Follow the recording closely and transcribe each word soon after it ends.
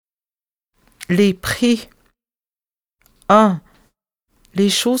Les prix. 1. Les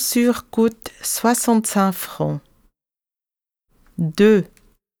chaussures coûtent 65 francs. 2.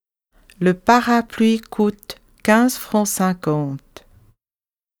 Le parapluie coûte 15 francs 50.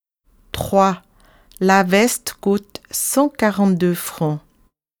 3. La veste coûte 142 francs.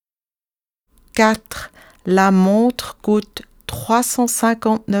 4. La montre coûte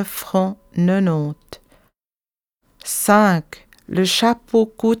 359 francs 90. 5. Le chapeau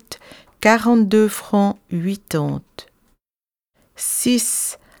coûte 42 francs 80.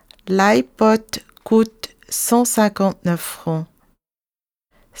 6. L'iPod coûte 159 francs.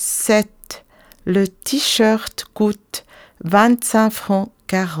 7. Le t-shirt coûte 25 francs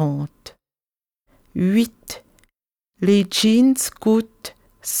 40. 8. Les jeans coûtent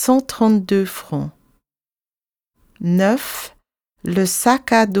 132 francs. 9. Le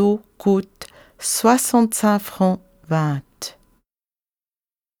sac à dos coûte 65 francs 20.